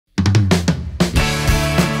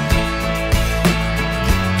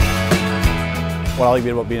What I like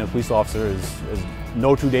about being a police officer is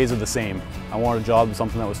no 2 days are the same. I wanted a job,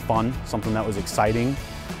 something that was fun, something that was exciting,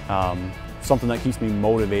 something that keeps me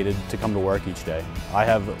motivated to come to work each day. I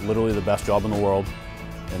have literally the best job in the world,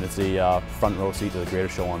 and it's a front row seat to the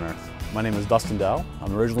greatest show on earth. My name is Dustin.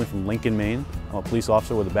 I'm originally from Lincoln, Maine. I'm a police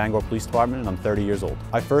officer with the Bangor Police Department, and I'm 30 years old.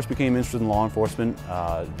 I first became interested in law enforcement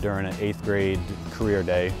during an 8th grade career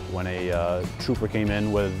day when a trooper came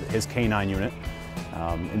in with his K-9 unit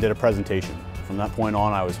and did a presentation. From that point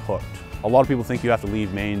on, I was hooked. A lot of people think you have to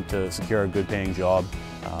leave Maine to secure a good paying job.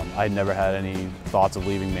 I had never had any thoughts of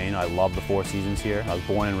leaving Maine. I love the 4 seasons here. I was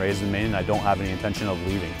born and raised in Maine, and I don't have any intention of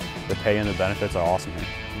leaving. The pay and the benefits are awesome here.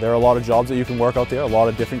 There are a lot of jobs that you can work out there, a lot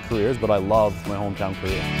of different careers, but I love my hometown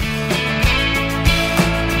career.